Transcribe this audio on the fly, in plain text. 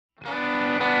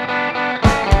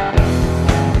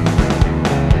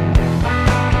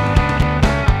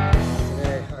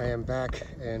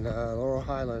in Laurel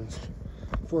Highlands,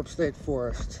 Forbes State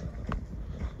Forest.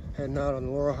 Heading out on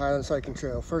the Laurel Highlands Hiking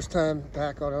Trail. First time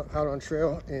back out on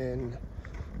trail in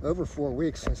over 4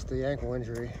 weeks since the ankle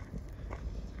injury.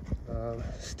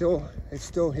 It's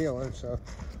still healing, so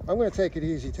I'm going to take it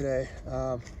easy today.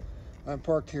 I'm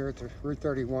parked here at the Route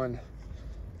 31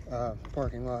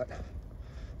 parking lot.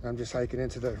 I'm just hiking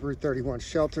into the Route 31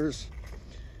 shelters,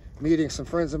 meeting some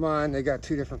friends of mine. They got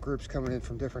 2 different groups coming in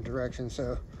from different directions,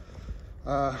 so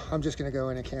I'm just going to go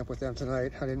in and camp with them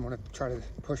tonight. I didn't want to try to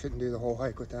push it and do the whole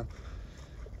hike with them.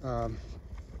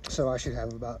 So I should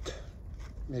have about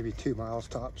maybe 2 miles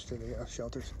tops to the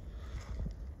shelters.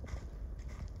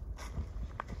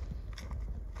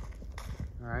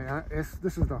 All right,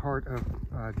 this is the heart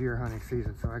of deer hunting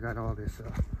season, so I got all this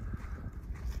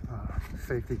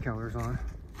safety colors on.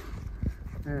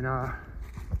 And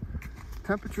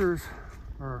temperatures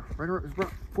are right around, it's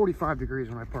about 45 degrees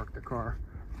when I parked the car.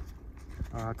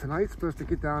 Tonight's supposed to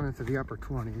get down into the upper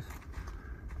 20s,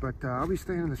 but I'll be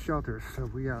staying in the shelters. So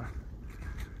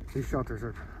these shelters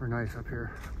are nice up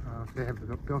here. They have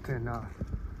built-in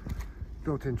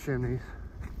chimneys,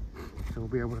 so we'll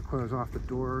be able to close off the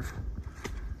doors.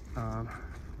 I'm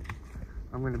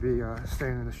going to be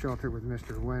staying in the shelter with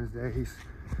Mr. Wednesday.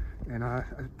 I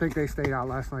think they stayed out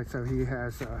last night, so he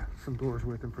has some doors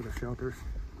with him for the shelters.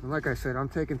 And like I said, I'm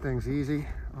taking things easy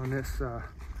on this. I'm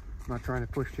not trying to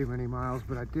push too many miles,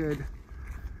 but I did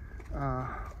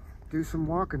do some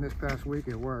walking this past week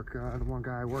at work. The one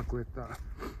guy I work with,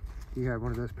 he had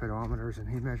one of those pedometers, and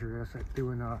he measured us at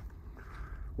doing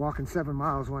walking 7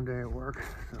 miles one day at work.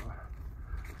 So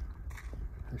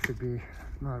it should be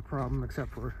not a problem,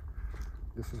 except for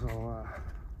this is all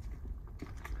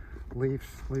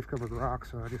leaf covered rock,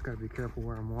 so I just got to be careful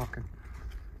where I'm walking.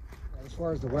 As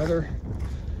far as the weather,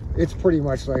 it's pretty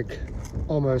much like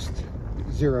almost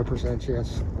 0%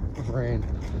 chance of rain,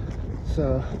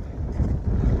 so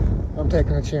I'm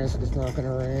taking a chance that it's not going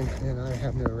to rain, and I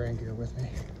have no rain gear with me.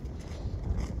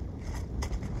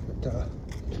 But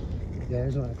yeah,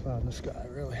 there's not a cloud in the sky,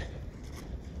 really.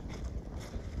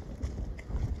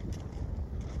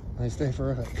 Nice day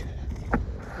for a hike.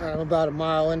 I'm about a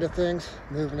mile into things,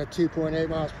 moving at 2.8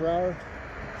 miles per hour.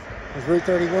 It's Route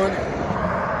 31.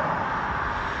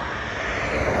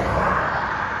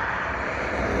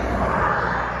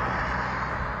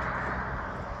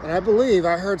 And I believe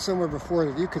I heard somewhere before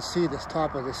that you could see this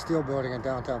top of this steel building in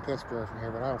downtown Pittsburgh from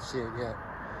here, but I don't see it yet.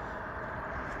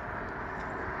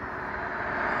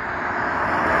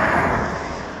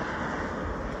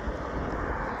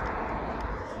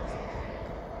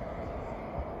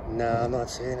 No, I'm not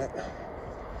seeing it.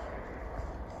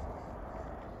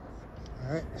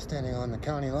 All right, standing on the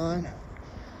county line.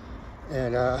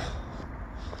 And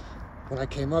when I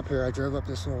came up here, I drove up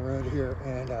this little road here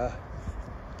and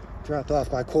dropped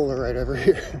off my cooler right over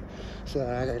here. So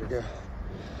I gotta go.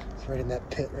 It's right in that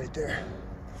pit right there.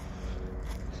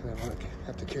 So I won't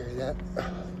have to carry that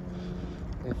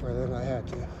any further than I had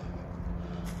to.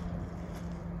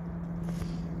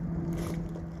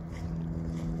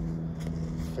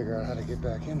 Figure out how to get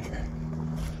back in here.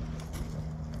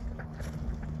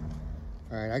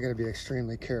 All right, I gotta be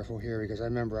extremely careful here because I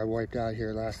remember I wiped out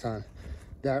here last time.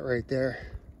 That right there,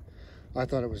 I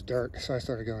thought it was dirt, so I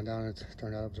started going down and it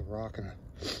turned out it was a rock, and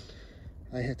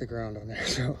I hit the ground on there,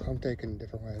 so I'm taking a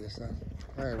different way this time.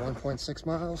 All right, 1.6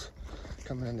 miles,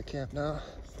 coming into camp now.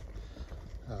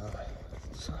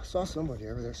 Saw somebody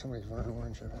over there, somebody's wearing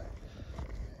orange. And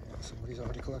somebody's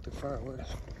already collected firewood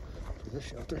for this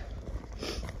shelter.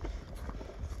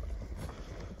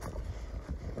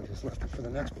 I just left it for the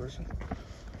next person.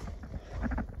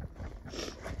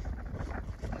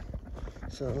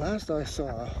 So last I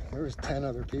saw, there was 10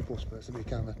 other people supposed to be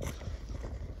coming.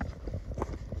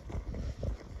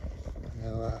 You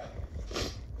know,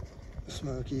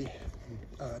 Smokey,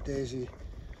 Daisy,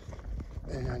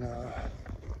 and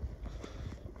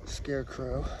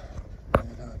Scarecrow,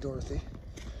 and Dorothy.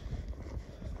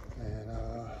 And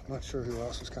I'm not sure who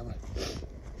else is coming.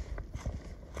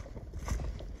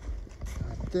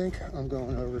 I think I'm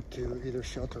going over to either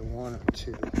shelter 1 or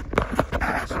 2.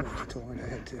 That's what you told me to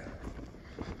head to.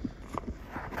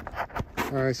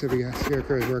 All right, so we got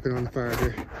Scarecrow's working on the fire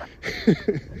here.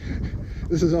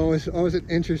 This is always an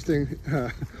interesting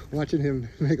watching him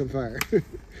make a fire.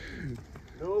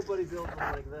 Nobody built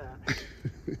one like that.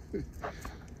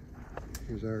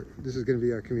 This is going to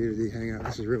be our community hangout.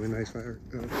 This is a really nice fire.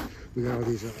 We got all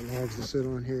these logs to sit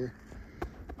on here.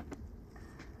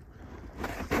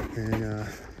 And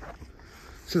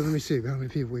so let me see how many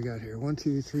people we got here. 1,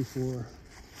 2, 3, 4,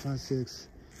 5, 6,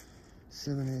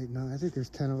 7, 8, 9. I think there's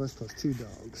 10 of us plus 2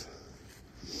 dogs.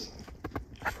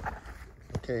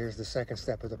 Okay, here's the second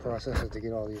step of the process, is to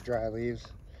get all these dry leaves,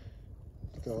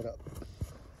 fill it up.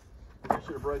 I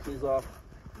should have broke these off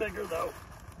bigger though.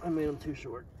 I made them too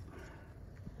short.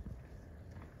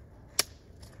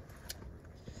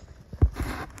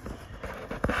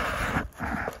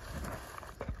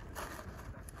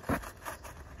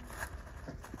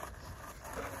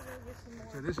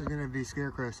 So this is going to be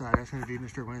Scarecrow side. That's going to be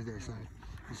Mr. Wednesday side.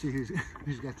 You see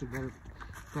who's got the better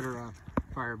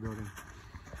fire building.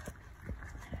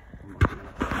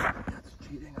 That's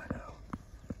cheating, I know.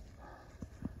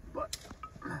 But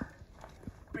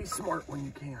be smart when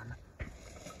you can.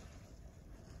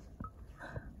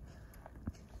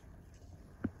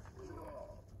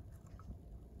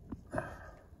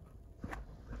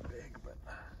 Big, but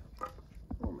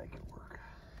we'll make it work.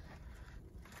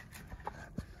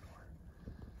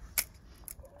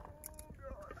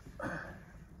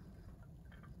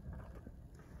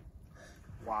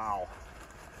 Wow.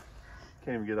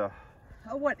 Can't even get a.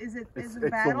 Oh, what is it? It's Is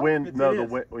it battle? the wind. No, the is.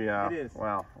 wind. Yeah. It is.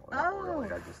 Wow. Oh. Not really.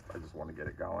 I just want to get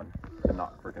it going and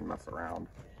not freaking mess around.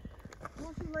 Why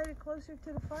don't you light it closer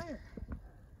to the fire?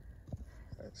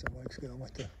 All right, so Mike's going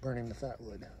with the burning the fat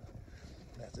wood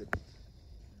method.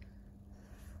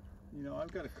 You know,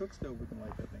 I've got a cook stove we can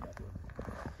light that thing up with.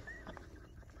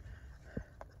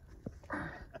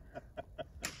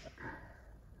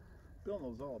 Bill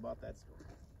knows all about that story.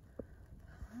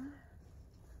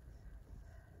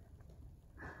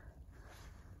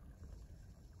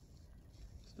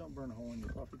 Just don't burn a hole in your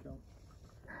coffee cup.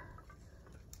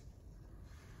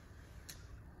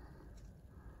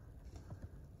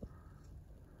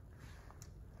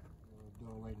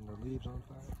 Bill lighting the leaves on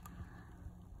fire.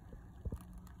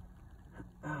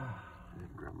 I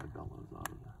didn't grab my bellows out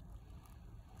of the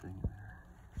thing there.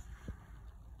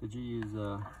 Did you use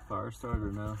fire starter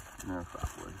or no? No, fat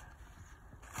wood.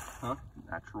 Huh?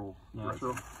 Natural.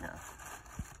 Natural? Resin. Yeah.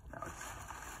 No,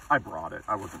 I brought it.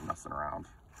 I wasn't messing around.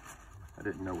 I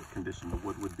didn't know what condition the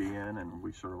wood would be in, and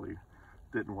we surely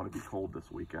didn't want to be cold this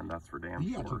weekend. That's for damn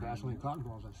You got sure. two Vaseline cotton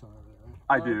balls I saw over there, right?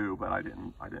 I do, but I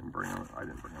didn't bring them. I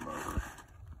didn't bring them over.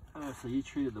 Oh, so you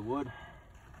treated the wood?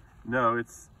 No,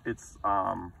 it's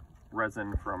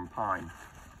resin from pine.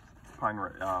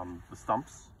 The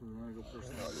stumps. We want to go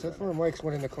first. So far, Mike's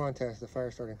winning the contest, the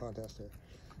fire starting contest here.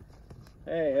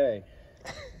 Hey,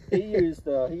 he used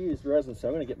resin, so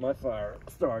I'm gonna get my fire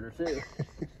starter too.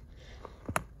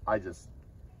 I just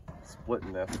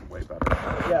splitting this way better.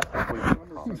 Yeah,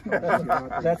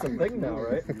 That's that's a thing now,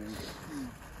 right?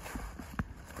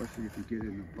 Especially if you get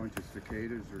in a bunch of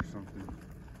cicadas or something.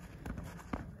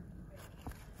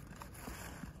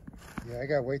 Yeah, I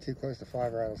got way too close to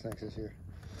 5 rattlesnakes this year.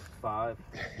 5.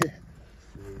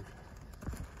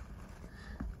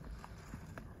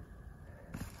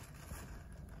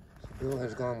 Bill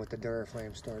has gone with the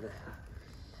Duraflame starter.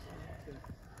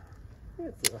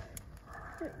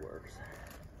 It works.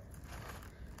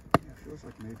 Yeah, it feels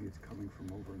like maybe it's coming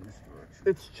from over in this direction.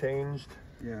 It's changed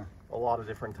Yeah, a lot of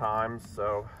different times,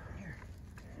 so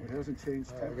it hasn't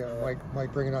changed. I got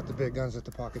Mike bringing out the big guns at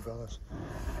the pocket bellows.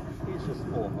 He's just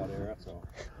full of hot air, that's all.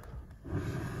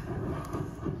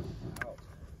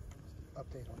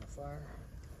 Update on the fire.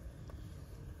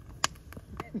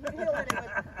 And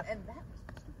that was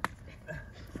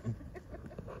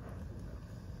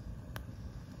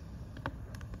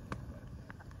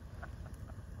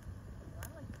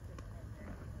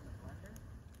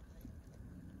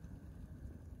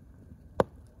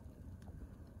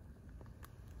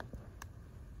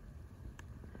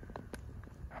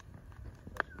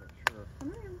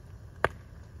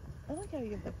I like how you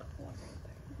get the corner.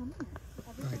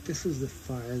 All right, this is the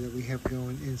fire that we have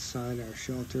going inside our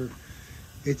shelter.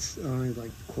 It's only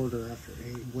like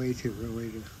 8:15, way too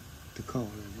early to call it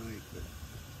a night, but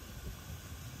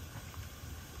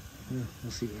yeah,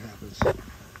 we'll see what happens.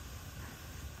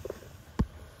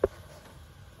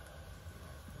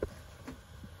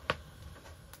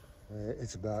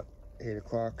 It's about 8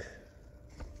 o'clock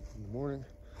in the morning,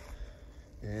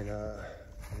 and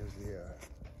here's the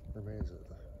remains of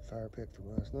the fire pit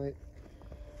from last night.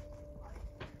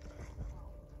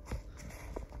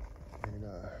 And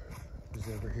is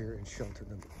over here in shelter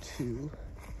number 2.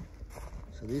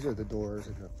 So these are the doors,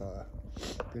 and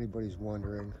if anybody's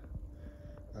wondering,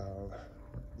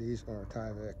 these are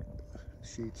Tyvek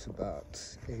sheets about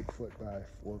 8 foot by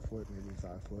 4 foot, maybe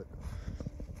 5 foot.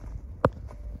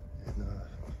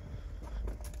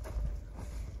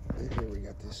 And here we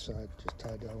got this side just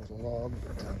tied down with a log.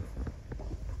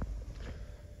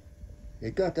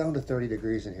 It got down to 30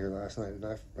 degrees in here last night, and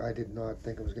I did not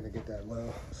think it was going to get that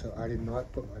low, so I did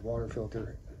not put my water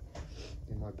filter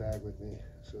in my bag with me,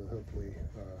 so hopefully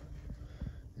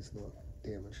it's not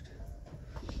damaged.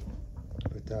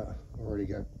 But already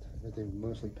got everything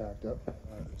mostly packed up.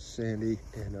 Sandy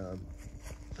and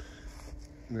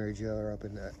Mary Jo are up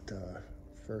in that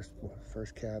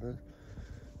first cabin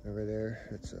over there.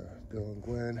 It's Bill and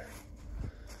Gwen.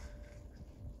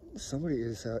 Somebody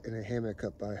is in a hammock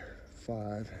up by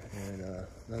 5, and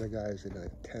another guy is in a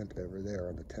tent over there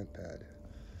on the tent pad.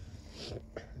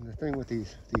 And the thing with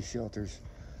these shelters,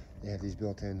 they have these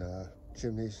built-in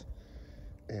chimneys,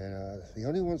 and the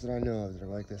only ones that I know of that are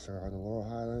like this are on the Laurel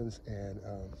Highlands and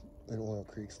in Oil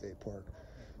Creek State Park.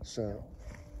 So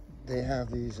they have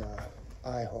these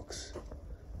eye hooks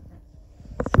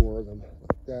for them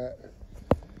like that,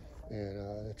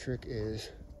 and the trick is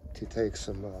to take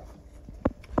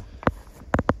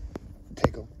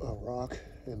a rock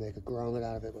and make a grommet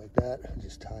out of it like that, and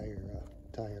just tie your line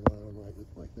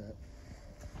like that.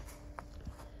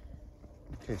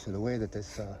 Okay, so the way that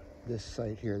this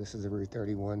site here, this is the Route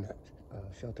 31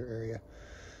 shelter area.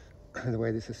 The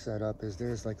way this is set up is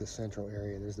there's like the central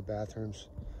area. There's the bathrooms,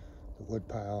 the wood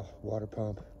pile, water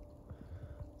pump,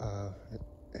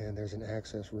 and there's an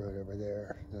access road over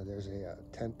there. Now there's a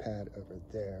tent pad over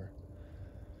there.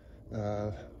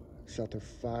 Shelter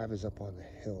 5 is up on the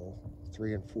hill.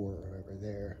 3 and 4 are over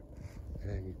there. And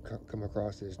then you come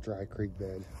across this dry creek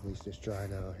bed. At least it's dry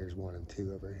now. Here's 1 and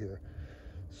 2 over here.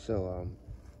 So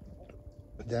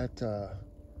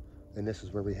and this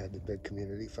is where we had the big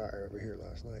community fire over here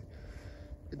last night.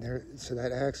 So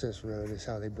that access road is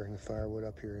how they bring the firewood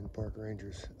up here, and the park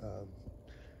rangers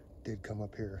did come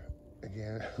up here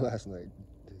again last night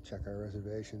to check our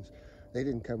reservations. They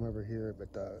didn't come over here,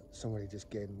 but somebody just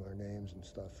gave them our names and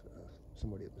stuff.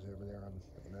 Somebody that was over there on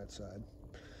that side.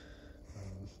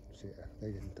 So yeah,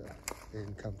 they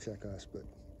didn't come check us, but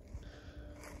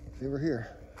they were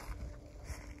here.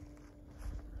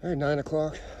 All right, 9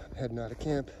 o'clock, heading out of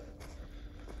camp.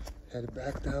 Headed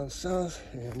back down south,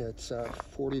 and it's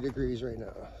 40 degrees right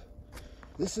now.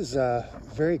 This is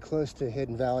very close to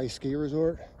Hidden Valley Ski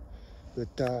Resort, but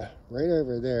right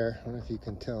over there, I don't know if you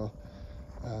can tell,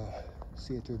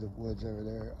 see it through the woods over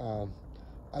there.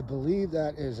 I believe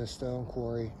that is a stone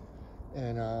quarry,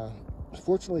 and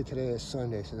fortunately today is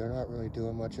Sunday, so they're not really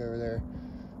doing much over there.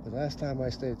 The last time I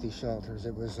stayed at these shelters,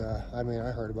 it was, I mean,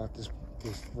 I heard about these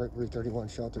Route 31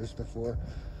 shelters before,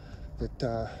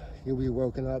 that you'll be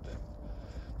woken up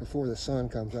before the sun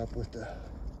comes up with the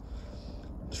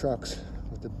trucks,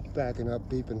 with the backing up,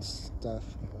 beeping stuff.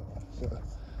 So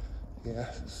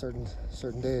yeah,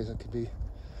 certain days it could be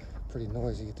pretty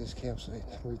noisy at this campsite,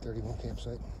 Route 31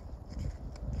 campsite.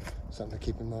 Something to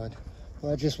keep in mind.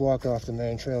 Well, I just walked off the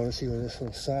main trail to see where this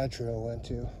little side trail went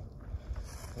to.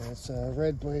 And it's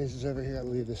red blazes over here. I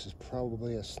believe this is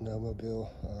probably a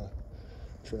snowmobile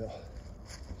trail.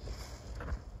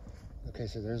 Okay,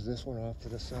 so there's this one off to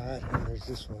the side, and there's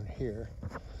this one here.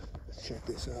 Let's check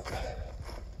this out.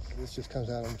 So this just comes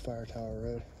out on the Fire Tower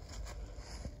Road.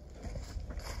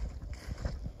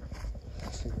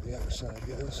 Let's see where the other side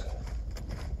goes.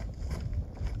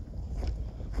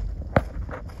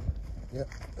 Yep,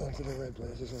 onto the red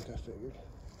blazes like I figured.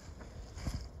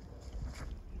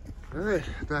 All right,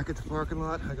 back at the parking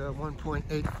lot. I got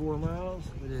 1.84 miles.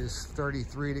 It is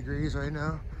 33 degrees right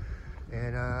now.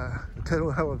 And the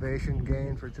total elevation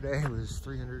gain for today was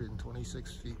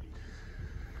 326 feet.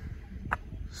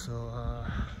 So,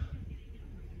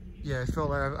 yeah, it felt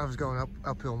like I was going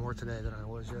uphill more today than I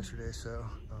was yesterday. So,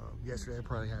 yesterday I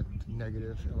probably had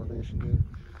negative elevation gain.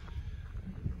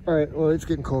 All right, well, it's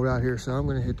getting cold out here, so I'm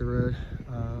gonna hit the road.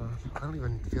 I don't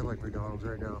even feel like McDonald's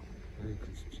right now. I think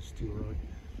it's just too early.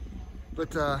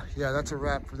 But yeah, that's a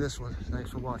wrap for this one.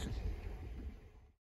 Thanks for watching.